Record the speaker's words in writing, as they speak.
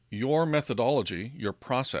Your methodology, your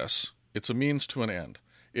process, it's a means to an end.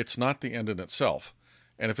 It's not the end in itself.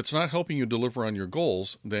 And if it's not helping you deliver on your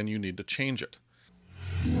goals, then you need to change it.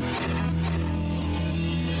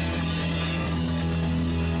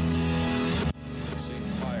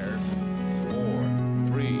 Fire.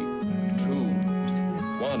 4, 3, 2,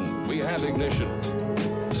 1. We have ignition.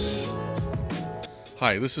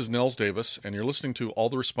 Hi, this is Nels Davis, and you're listening to All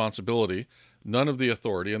the Responsibility, None of the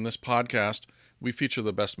Authority. In this podcast, we feature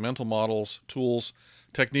the best mental models, tools,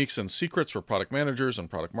 techniques, and secrets for product managers and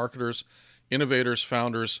product marketers, innovators,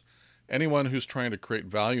 founders, anyone who's trying to create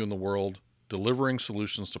value in the world, delivering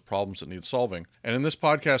solutions to problems that need solving. And in this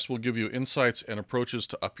podcast, we'll give you insights and approaches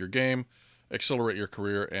to up your game, accelerate your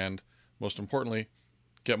career, and most importantly,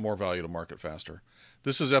 get more value to market faster.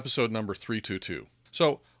 This is episode number 322.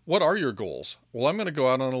 So, what are your goals? Well, I'm going to go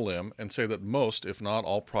out on a limb and say that most, if not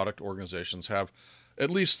all, product organizations have at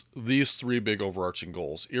least these three big overarching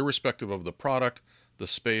goals, irrespective of the product, the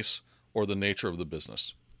space, or the nature of the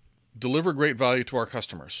business. Deliver great value to our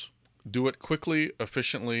customers. Do it quickly,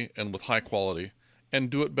 efficiently, and with high quality, and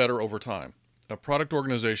do it better over time. A product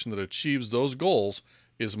organization that achieves those goals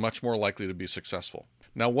is much more likely to be successful.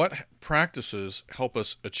 Now, what practices help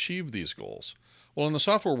us achieve these goals? Well, in the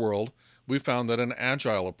software world, we found that an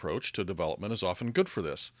agile approach to development is often good for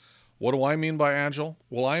this. What do I mean by agile?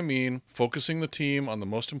 Well, I mean focusing the team on the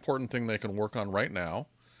most important thing they can work on right now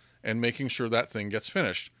and making sure that thing gets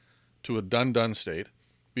finished to a done state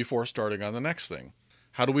before starting on the next thing.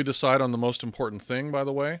 How do we decide on the most important thing, by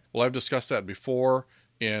the way? Well, I've discussed that before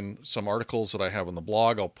in some articles that I have on the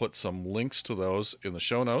blog. I'll put some links to those in the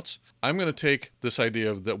show notes. I'm going to take this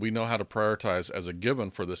idea that we know how to prioritize as a given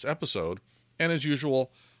for this episode, and as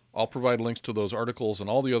usual, I'll provide links to those articles and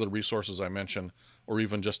all the other resources I mention or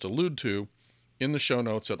even just allude to in the show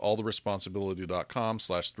notes at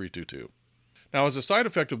alltheresponsibility.com/322. Now, as a side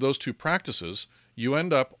effect of those two practices, you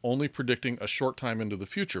end up only predicting a short time into the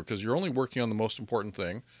future because you're only working on the most important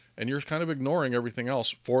thing and you're kind of ignoring everything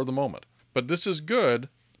else for the moment. But this is good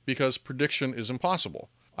because prediction is impossible.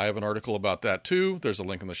 I have an article about that too. There's a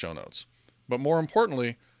link in the show notes. But more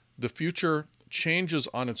importantly, the future changes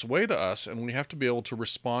on its way to us, and we have to be able to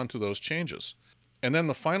respond to those changes. And then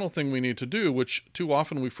the final thing we need to do, which too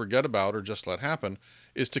often we forget about or just let happen,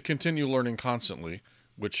 is to continue learning constantly,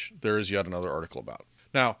 which there is yet another article about.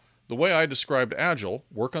 Now, the way I described Agile,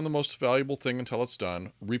 work on the most valuable thing until it's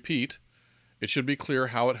done, repeat, it should be clear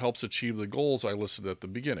how it helps achieve the goals I listed at the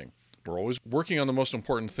beginning. We're always working on the most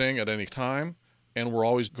important thing at any time, and we're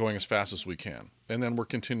always going as fast as we can. And then we're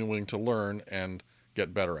continuing to learn and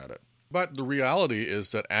get better at it. But the reality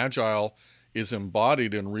is that Agile is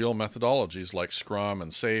embodied in real methodologies like Scrum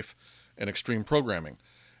and SAFe and extreme programming.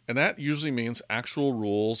 And that usually means actual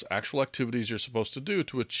rules, actual activities you're supposed to do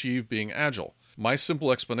to achieve being agile. My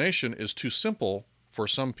simple explanation is too simple for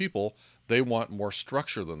some people. They want more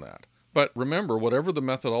structure than that. But remember, whatever the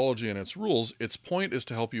methodology and its rules, its point is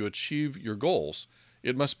to help you achieve your goals.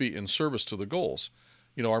 It must be in service to the goals.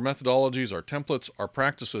 Our methodologies, our templates, our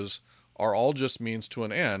practices are all just means to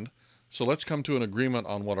an end. So let's come to an agreement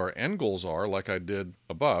on what our end goals are, like I did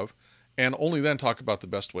above, and only then talk about the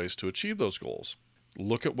best ways to achieve those goals.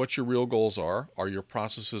 Look at what your real goals are. Are your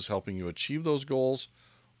processes helping you achieve those goals,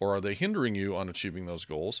 or are they hindering you on achieving those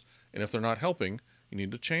goals? And if they're not helping, you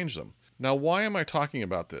need to change them. Now, why am I talking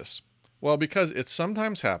about this? Well, because it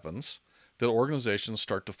sometimes happens that organizations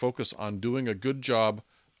start to focus on doing a good job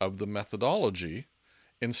of the methodology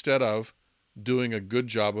instead of doing a good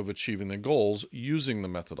job of achieving the goals using the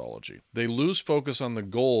methodology. They lose focus on the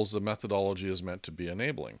goals the methodology is meant to be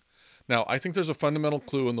enabling. Now, I think there's a fundamental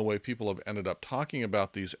clue in the way people have ended up talking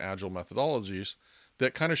about these agile methodologies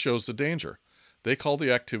that kind of shows the danger. They call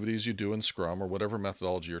the activities you do in Scrum or whatever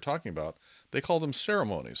methodology you're talking about, they call them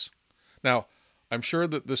ceremonies. Now, I'm sure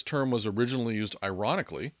that this term was originally used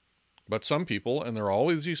ironically, but some people, and there are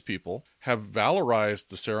always these people, have valorized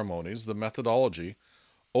the ceremonies, the methodology,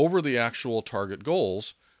 over the actual target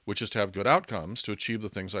goals, which is to have good outcomes to achieve the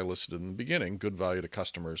things I listed in the beginning, good value to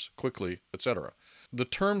customers, quickly, etc. The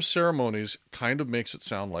term ceremonies kind of makes it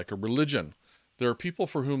sound like a religion. There are people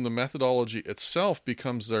for whom the methodology itself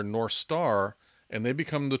becomes their North Star, and they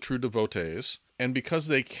become the true devotees. And because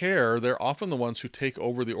they care, they're often the ones who take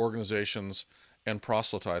over the organizations and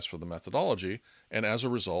proselytize for the methodology, and as a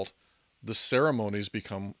result, the ceremonies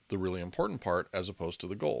become the really important part as opposed to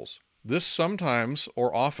the goals. This sometimes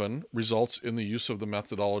or often results in the use of the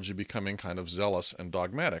methodology becoming kind of zealous and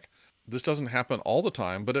dogmatic. This doesn't happen all the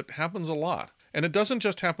time, but it happens a lot. And it doesn't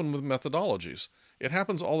just happen with methodologies. It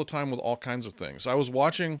happens all the time with all kinds of things. I was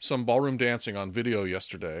watching some ballroom dancing on video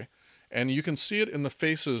yesterday, and you can see it in the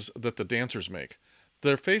faces that the dancers make.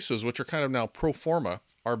 Their faces, which are kind of now pro forma,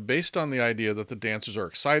 are based on the idea that the dancers are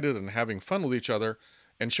excited and having fun with each other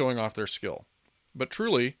and showing off their skill. But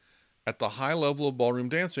truly, at the high level of ballroom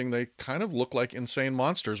dancing, they kind of look like insane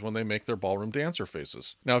monsters when they make their ballroom dancer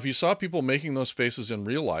faces. Now, if you saw people making those faces in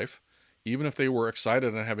real life, even if they were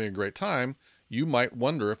excited and having a great time, you might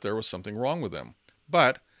wonder if there was something wrong with them.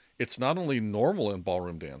 But it's not only normal in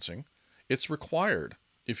ballroom dancing, it's required.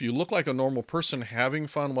 If you look like a normal person having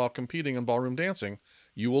fun while competing in ballroom dancing,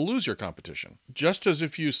 you will lose your competition. Just as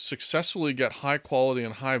if you successfully get high quality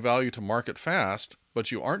and high value to market fast,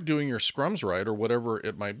 but you aren't doing your scrums right or whatever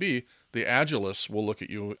it might be, the agilists will look at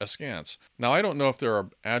you askance. Now, I don't know if there are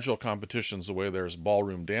agile competitions the way there's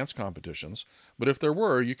ballroom dance competitions, but if there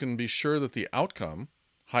were, you can be sure that the outcome,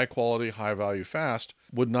 high quality, high value, fast,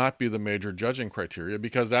 would not be the major judging criteria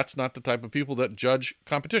because that's not the type of people that judge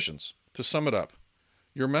competitions. To sum it up,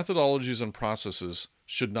 your methodologies and processes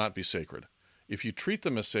should not be sacred. If you treat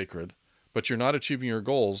them as sacred, but you're not achieving your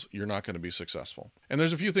goals, you're not going to be successful. And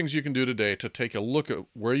there's a few things you can do today to take a look at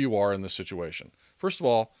where you are in this situation. First of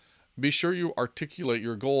all, be sure you articulate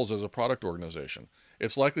your goals as a product organization.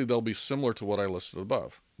 It's likely they'll be similar to what I listed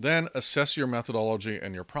above. Then assess your methodology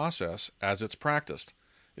and your process as it's practiced.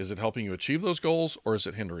 Is it helping you achieve those goals or is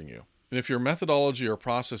it hindering you? And if your methodology or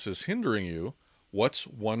process is hindering you, what's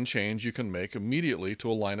one change you can make immediately to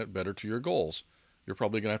align it better to your goals? You're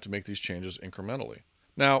probably going to have to make these changes incrementally.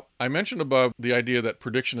 Now, I mentioned above the idea that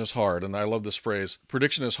prediction is hard, and I love this phrase.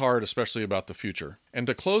 Prediction is hard, especially about the future. And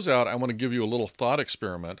to close out, I want to give you a little thought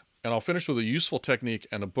experiment, and I'll finish with a useful technique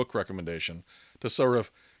and a book recommendation to sort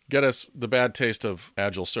of get us the bad taste of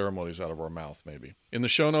agile ceremonies out of our mouth, maybe. In the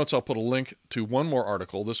show notes, I'll put a link to one more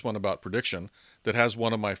article, this one about prediction, that has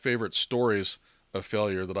one of my favorite stories of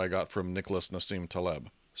failure that I got from Nicholas Nassim Taleb.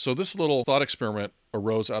 So this little thought experiment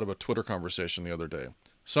arose out of a Twitter conversation the other day.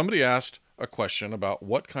 Somebody asked a question about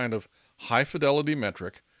what kind of high-fidelity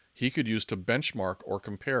metric he could use to benchmark or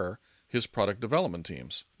compare his product development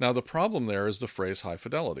teams. Now, the problem there is the phrase high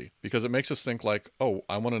fidelity, because it makes us think like, oh,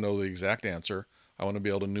 I want to know the exact answer. I want to be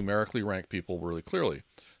able to numerically rank people really clearly.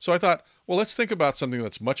 So I thought, well, let's think about something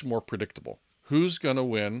that's much more predictable. Who's going to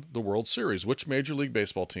win the World Series? Which Major League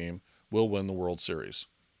Baseball team will win the World Series?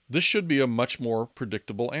 This should be a much more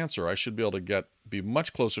predictable answer. I should be able to be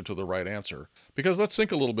much closer to the right answer. Because let's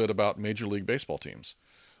think a little bit about Major League Baseball teams.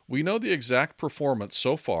 We know the exact performance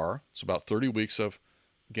so far, it's about 30 weeks of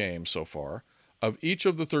games so far, of each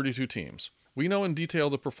of the 32 teams. We know in detail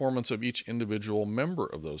the performance of each individual member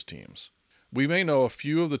of those teams. We may know a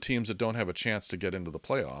few of the teams that don't have a chance to get into the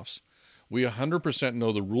playoffs. We 100%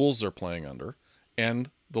 know the rules they're playing under,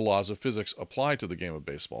 and the laws of physics apply to the game of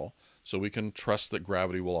baseball, so we can trust that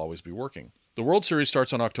gravity will always be working. The World Series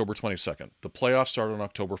starts on October 22nd. The playoffs start on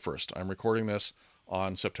October 1st. I'm recording this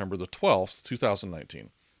on September the 12th, 2019.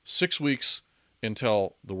 6 weeks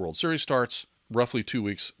until the World Series starts, roughly 2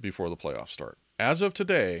 weeks before the playoffs start. As of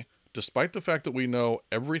today, despite the fact that we know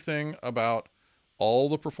everything about all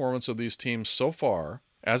the performance of these teams so far,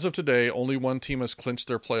 as of today, only one team has clinched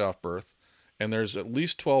their playoff berth, and there's at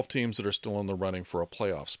least 12 teams that are still in the running for a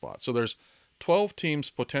playoff spot. So there's 12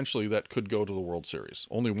 teams potentially that could go to the World Series.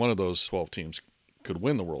 Only one of those 12 teams could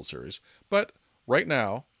win the World Series. But right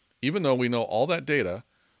now, even though we know all that data,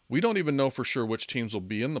 we don't even know for sure which teams will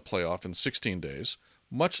be in the playoff in 16 days,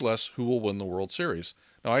 much less who will win the World Series.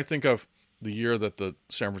 Now, I think of the year that the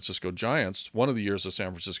San Francisco Giants, one of the years the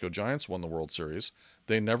San Francisco Giants won the World Series,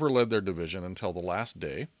 they never led their division until the last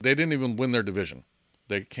day. They didn't even win their division.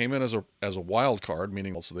 They came in as a wild card,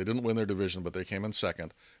 meaning also they didn't win their division, but they came in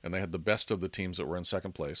second, and they had the best of the teams that were in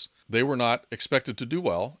second place. They were not expected to do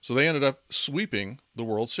well, so they ended up sweeping the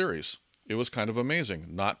World Series. It was kind of amazing,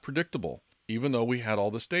 not predictable, even though we had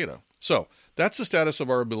all this data. So that's the status of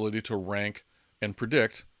our ability to rank and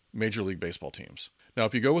predict Major League Baseball teams. Now,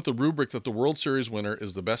 if you go with the rubric that the World Series winner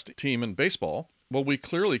is the best team in baseball, well, we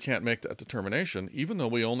clearly can't make that determination, even though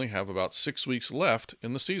we only have about 6 weeks left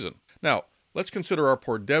in the season. Now, let's consider our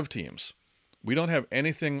poor dev teams. We don't have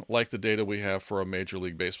anything like the data we have for a Major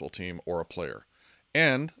League Baseball team or a player.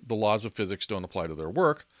 And the laws of physics don't apply to their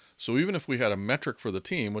work, so even if we had a metric for the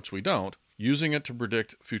team, which we don't, using it to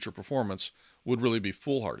predict future performance would really be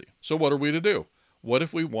foolhardy. So what are we to do? What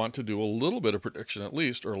if we want to do a little bit of prediction at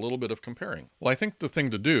least, or a little bit of comparing? Well, I think the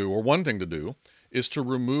thing to do, or one thing to do, is to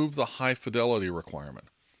remove the high fidelity requirement.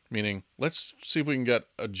 Meaning, let's see if we can get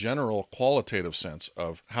a general qualitative sense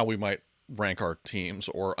of how we might rank our teams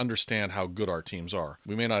or understand how good our teams are.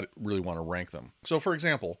 We may not really want to rank them. So, for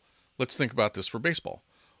example, let's think about this for baseball.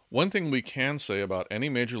 One thing we can say about any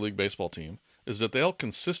Major League Baseball team is that they'll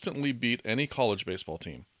consistently beat any college baseball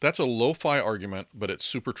team. That's a lo-fi argument, but it's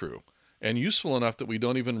super true. and useful enough that we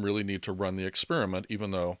don't even really need to run the experiment,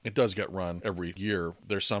 even though it does get run every year.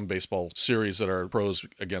 There's some baseball series that are pros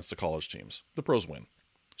against the college teams. The pros win.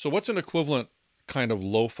 So what's an equivalent kind of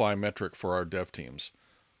lo-fi metric for our dev teams?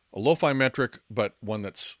 A lo-fi metric, but one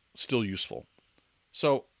that's still useful.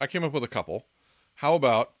 So I came up with a couple. How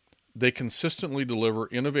about they consistently deliver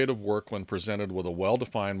innovative work when presented with a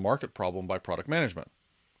well-defined market problem by product management?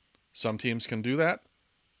 Some teams can do that.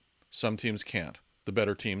 Some teams can't. The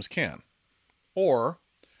better teams can. Or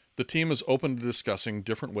the team is open to discussing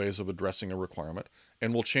different ways of addressing a requirement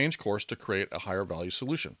and will change course to create a higher value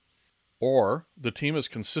solution. Or the team is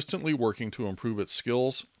consistently working to improve its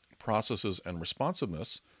skills, processes, and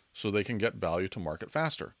responsiveness so they can get value to market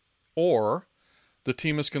faster. Or the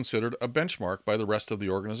team is considered a benchmark by the rest of the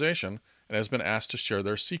organization and has been asked to share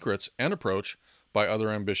their secrets and approach by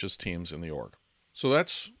other ambitious teams in the org. So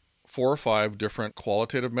that's 4 or 5 different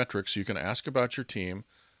qualitative metrics you can ask about your team,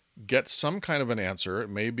 get some kind of an answer. It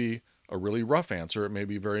may be a really rough answer. It may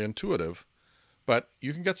be very intuitive, but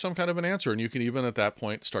you can get some kind of an answer, and you can even at that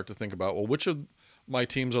point start to think about, well, which of my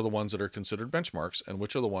teams are the ones that are considered benchmarks and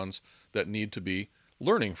which are the ones that need to be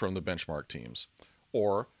learning from the benchmark teams?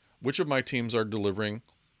 Or which of my teams are delivering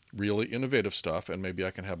really innovative stuff, and maybe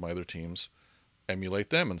I can have my other teams emulate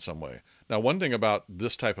them in some way. Now, one thing about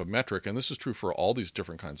this type of metric, and this is true for all these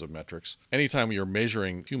different kinds of metrics, anytime you're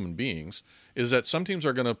measuring human beings, is that some teams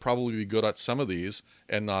are going to probably be good at some of these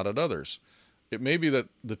and not at others. It may be that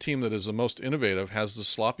the team that is the most innovative has the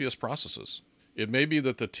sloppiest processes. It may be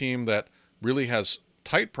that the team that really has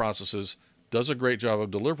tight processes does a great job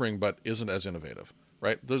of delivering but isn't as innovative,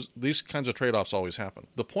 right? These kinds of trade-offs always happen.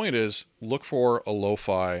 The point is, look for a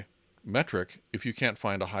lo-fi metric if you can't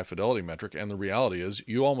find a high fidelity metric, and the reality is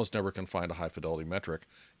you almost never can find a high fidelity metric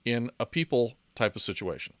in a people type of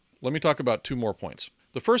situation. Let me talk about 2 more points.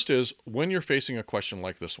 The first is, when you're facing a question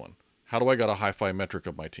like this one, how do I get a hi-fi metric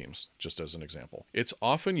of my teams, just as an example? It's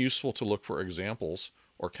often useful to look for examples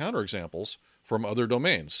or counterexamples from other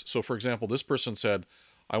domains. So for example, this person said,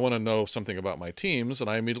 I want to know something about my teams, and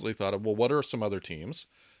I immediately thought of, well, what are some other teams?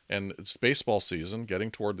 And it's baseball season, getting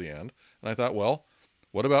toward the end, and I thought, well,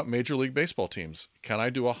 what about Major League Baseball teams? Can I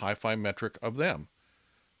do a hi-fi metric of them?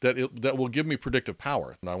 That will give me predictive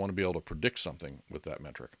power, and I want to be able to predict something with that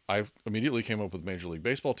metric. I immediately came up with Major League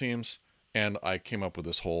Baseball teams, and I came up with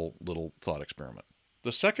this whole little thought experiment.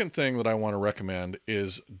 The second thing that I want to recommend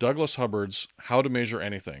is Douglas Hubbard's How to Measure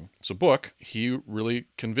Anything. It's a book. He really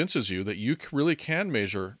convinces you that you really can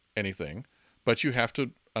measure anything, but you have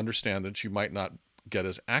to understand that you might not get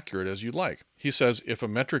as accurate as you'd like. He says if a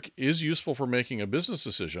metric is useful for making a business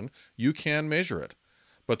decision, you can measure it,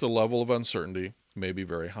 but the level of uncertainty may be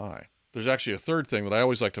very high. There's actually a third thing that I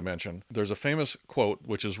always like to mention. There's a famous quote,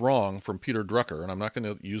 which is wrong, from Peter Drucker, and I'm not going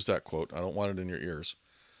to use that quote. I don't want it in your ears.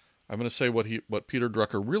 I'm going to say what Peter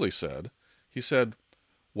Drucker really said. He said,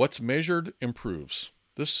 "What's measured improves."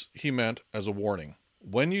 This he meant as a warning.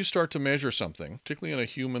 When you start to measure something, particularly in a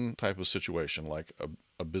human type of situation, like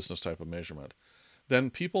a business type of measurement, then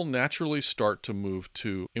people naturally start to move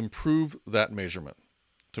to improve that measurement,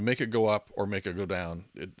 to make it go up or make it go down.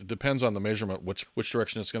 It depends on the measurement, which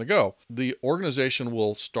direction it's going to go. The organization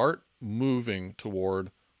will start moving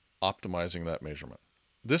toward optimizing that measurement.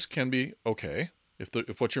 This can be okay.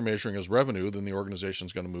 If what you're measuring is revenue, then the organization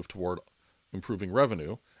is going to move toward improving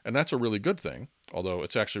revenue, and that's a really good thing, although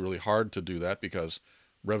it's actually really hard to do that because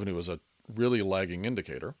revenue is a really lagging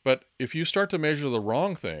indicator. But if you start to measure the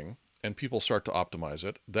wrong thing, and people start to optimize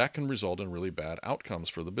it, that can result in really bad outcomes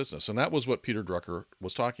for the business. And that was what Peter Drucker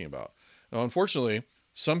was talking about. Now, unfortunately,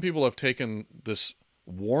 some people have taken this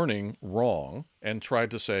warning wrong and tried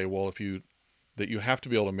to say, well, that you have to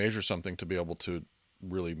be able to measure something to be able to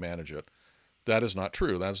really manage it. That is not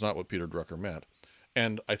true. That's not what Peter Drucker meant.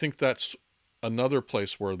 And I think that's another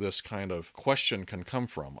place where this kind of question can come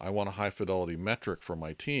from. I want a high fidelity metric for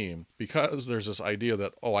my team because there's this idea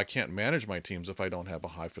that, I can't manage my teams if I don't have a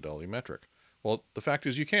high fidelity metric. Well, the fact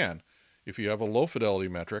is you can. If you have a low fidelity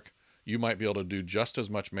metric, you might be able to do just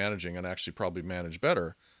as much managing and actually probably manage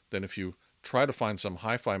better than if you try to find some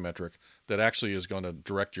hi-fi metric that actually is going to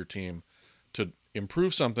direct your team to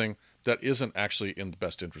improve something that isn't actually in the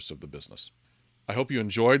best interest of the business. I hope you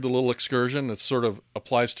enjoyed the little excursion. It sort of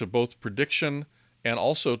applies to both prediction and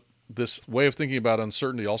also this way of thinking about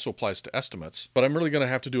uncertainty also applies to estimates. But I'm really going to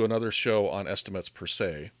have to do another show on estimates per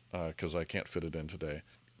se because I can't fit it in today.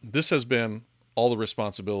 This has been All the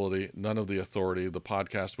Responsibility, None of the Authority, the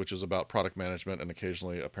podcast, which is about product management and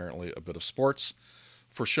occasionally, apparently, a bit of sports.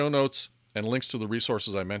 For show notes and links to the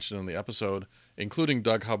resources I mentioned in the episode, including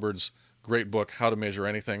Doug Hubbard's great book, How to Measure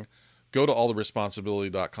Anything, go to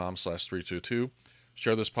alltheresponsibility.com/322.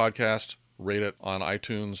 Share this podcast, rate it on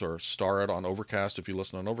iTunes, or star it on Overcast if you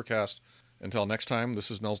listen on Overcast. Until next time, this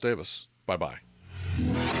is Nels Davis. Bye-bye.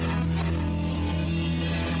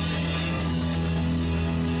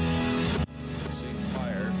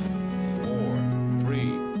 Fire. 4, 3,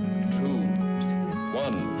 2,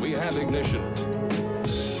 1. We have ignition.